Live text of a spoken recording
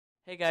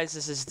Hey guys,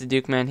 this is the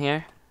Duke Man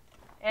here.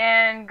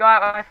 And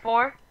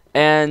gaw8y4.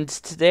 And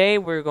today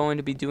we're going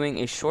to be doing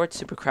a short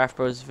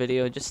Supercraftbros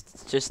video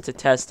just to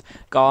test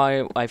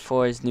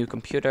gaw8y4's new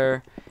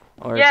computer.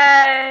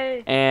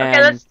 Yay! And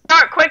okay, let's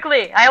start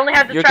quickly. I only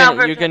have the trial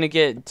version. You're gonna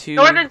get two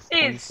Northern Seas.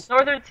 points.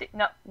 Northern Seas.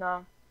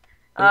 No.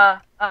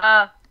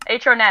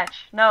 H.R.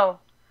 Natch. No.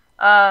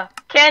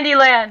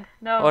 Candyland.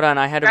 No. Hold on,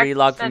 I had to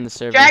relog from the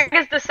server.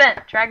 Dragon's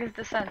Descent. Dragon's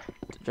Descent.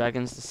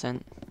 Dragon's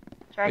Descent.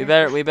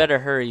 Dragon's We better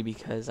hurry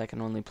because I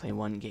can only play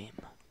one game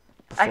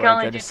before I can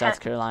only go do to South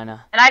 10.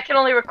 Carolina. And I can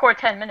only record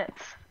 10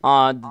 minutes.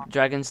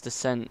 Dragon's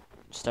Descent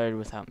started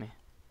without me.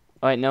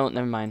 Oh wait, no,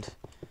 never mind.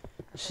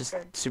 It's just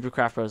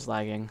Supercraftbros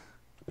lagging.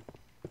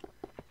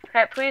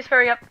 Okay, please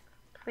hurry up.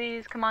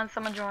 Please, come on,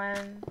 someone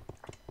join.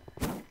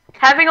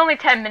 Having only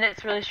 10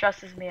 minutes really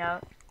stresses me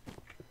out.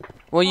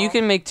 Well, you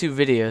can make 2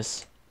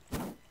 videos.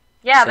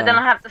 Yeah, So. but then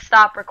I'll have to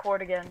stop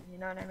record again. You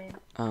know what I mean?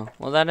 Oh,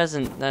 well, that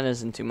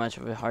isn't too much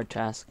of a hard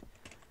task.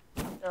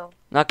 So.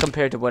 Not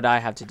compared to what I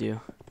have to do.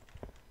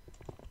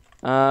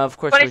 Of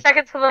course. 20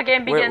 seconds till the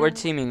game begins. We're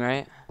teaming,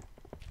 right?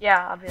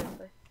 Yeah,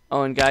 obviously.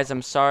 Oh, and guys,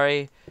 I'm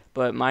sorry,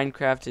 but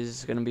Minecraft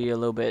is gonna be a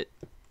little bit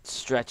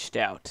stretched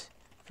out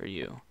for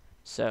you.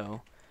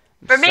 So.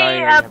 For me,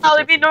 it'll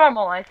probably be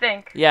normal, I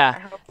think.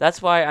 Yeah,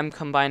 that's why I'm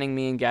combining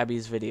me and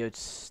Gabby's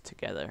videos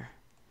together.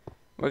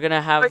 We're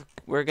gonna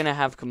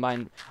have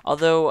combined.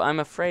 Although I'm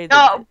afraid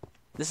that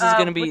this is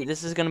gonna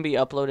be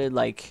uploaded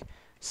like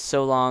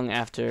so long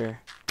after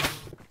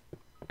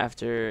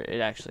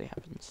it actually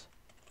happens.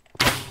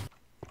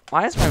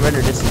 Why is my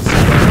render distance so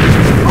low?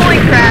 Holy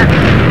crap!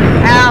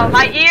 Ow,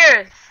 my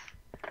ears!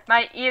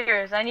 My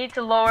ears. I need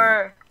to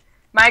lower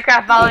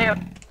Minecraft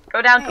volume.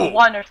 Go down to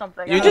 1 or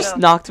something. You just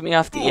knocked me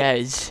off the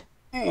edge.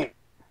 Hey,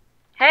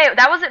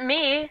 that wasn't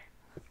me.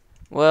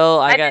 Well,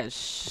 I got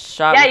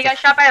shot. Yeah, you got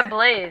shot by a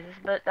blaze,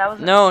 but that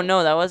wasn't. No,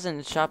 that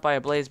wasn't shot by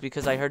a blaze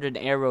because I heard an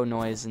arrow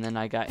noise and then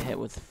I got hit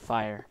with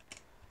fire.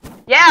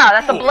 Yeah,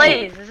 that's a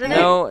blaze, isn't it?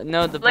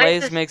 No, the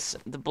blaze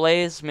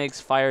makes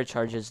fire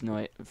charge noises,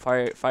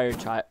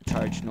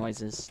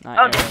 not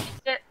arrow.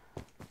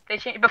 They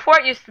changed. Before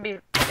it used to be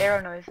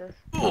arrow noises.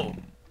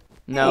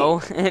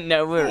 No, it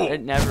never was.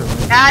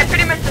 Yeah, I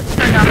pretty much just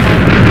turned off.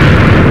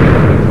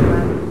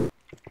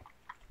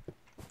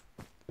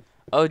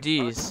 Oh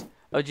geez,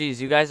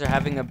 you guys are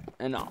having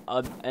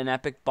an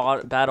epic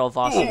battle of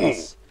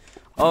awesomeness.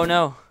 Oh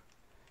no!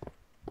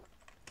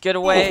 Get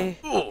away!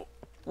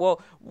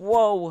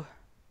 Whoa!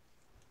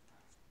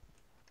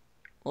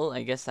 Well,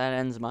 I guess that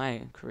ends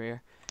my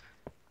career.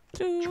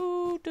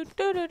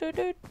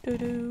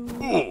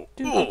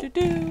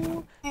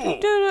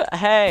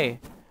 Hey!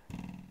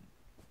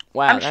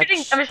 Wow,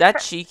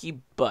 that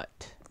cheeky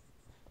butt.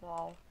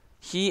 Wow.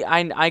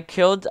 I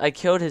killed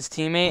his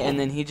teammate and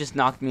then he just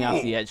knocked me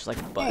off the edge like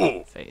a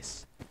butt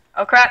face.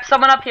 Oh crap!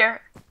 Someone up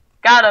here.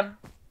 Got him.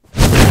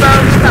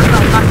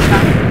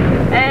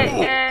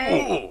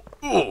 Hey.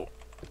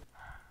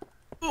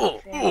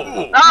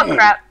 Oh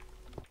crap!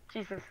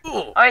 Jesus.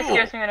 Always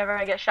scares me whenever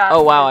I get shot.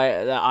 Oh wow!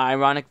 The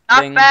ironic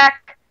thing. Knock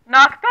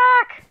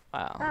back.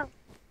 Wow. Oh.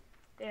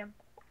 Damn.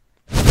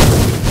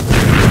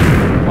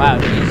 Wow,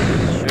 he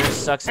sure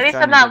sucks. At least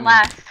I'm not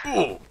last.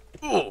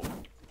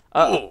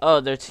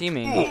 Oh, they're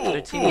teaming.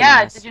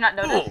 Yeah, did you not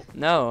notice?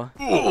 No.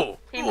 Team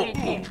v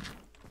team.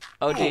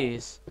 Oh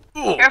jeez.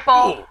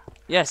 Careful.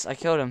 Yes, I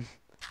killed him.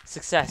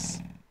 Success.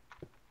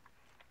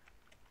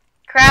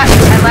 Crap!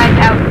 I lagged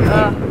out.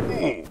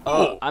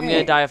 Oh, I'm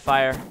gonna die of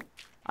fire.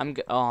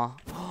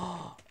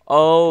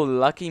 Oh,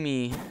 lucky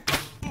me.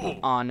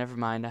 Oh, never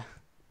mind.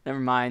 Never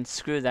mind.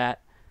 Screw that.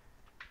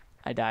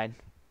 I died.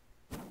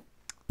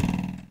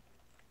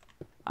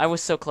 I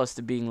was so close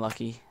to being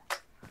lucky,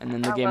 and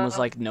then the game was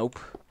like, nope.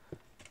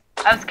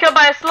 I was killed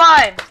by a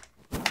slime.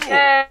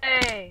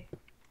 Yay!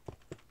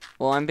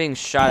 Well, I'm being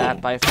shot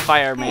at by a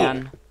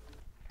fireman.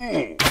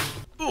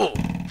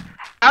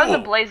 How is a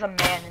blaze a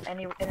man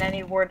in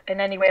any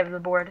way of the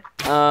board?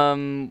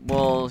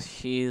 Well,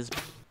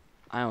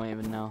 I don't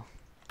even know.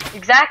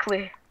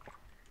 Exactly.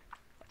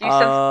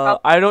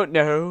 I don't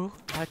know.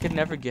 I could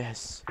never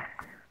guess.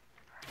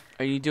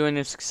 Are you doing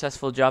a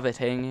successful job at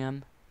hitting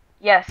him?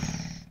 Yes.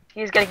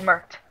 He's getting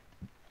murked.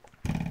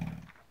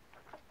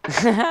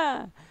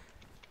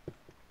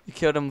 You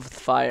killed him with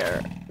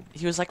fire.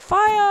 He was like,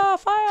 fire,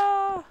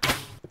 fire!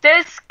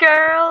 This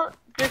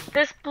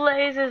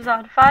blaze is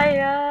on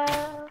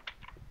fire.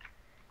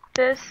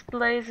 This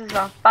blaze is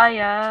on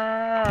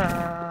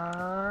fire.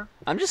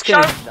 I'm just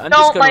gonna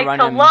run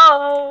him.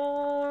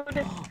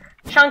 Load.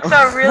 Chunks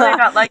are really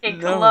not liking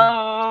to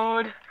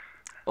load.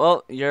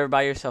 Well, you're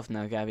by yourself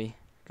now, Gabby.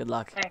 Good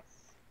luck. Thanks.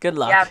 Good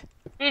luck. Yeah.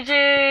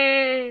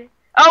 GG.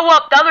 Oh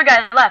well, the other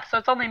guy left, so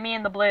it's only me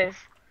and the blaze.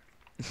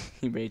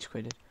 He rage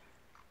quitted.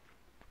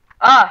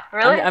 Ah,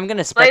 really? I'm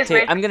gonna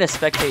spectate. I'm gonna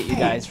spectate you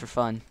guys for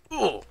fun.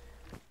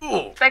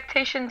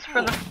 Expectations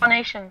for the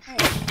funations.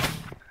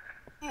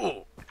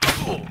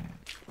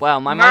 Wow,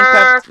 my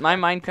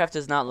Minecraft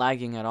is not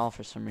lagging at all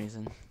for some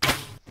reason.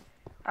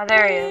 Oh,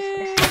 there he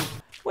is.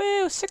 Woo!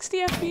 video, 60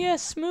 FPS,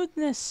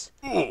 smoothness.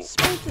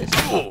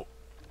 Smoothness.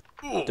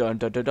 Dun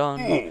dun dun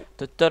dun.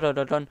 Dun dun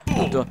dun dun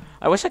dun.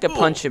 I wish I could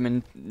punch him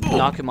and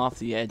knock him off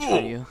the edge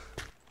for you.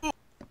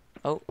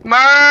 Oh.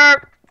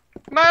 Merp!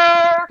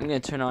 Merp! I'm gonna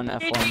turn on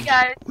F1. GG,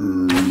 guys.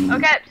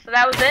 Okay, so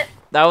that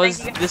was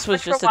it. This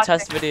was just a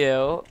test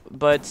video,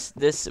 but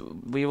this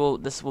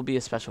will be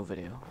a special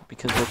video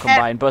because we'll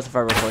combine both of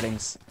our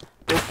recordings.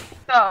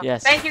 So,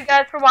 yes. Thank you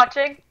guys for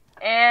watching,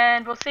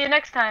 and we'll see you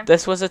next time.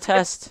 This was a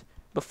test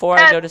before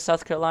I go to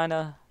South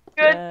Carolina.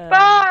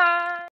 Goodbye!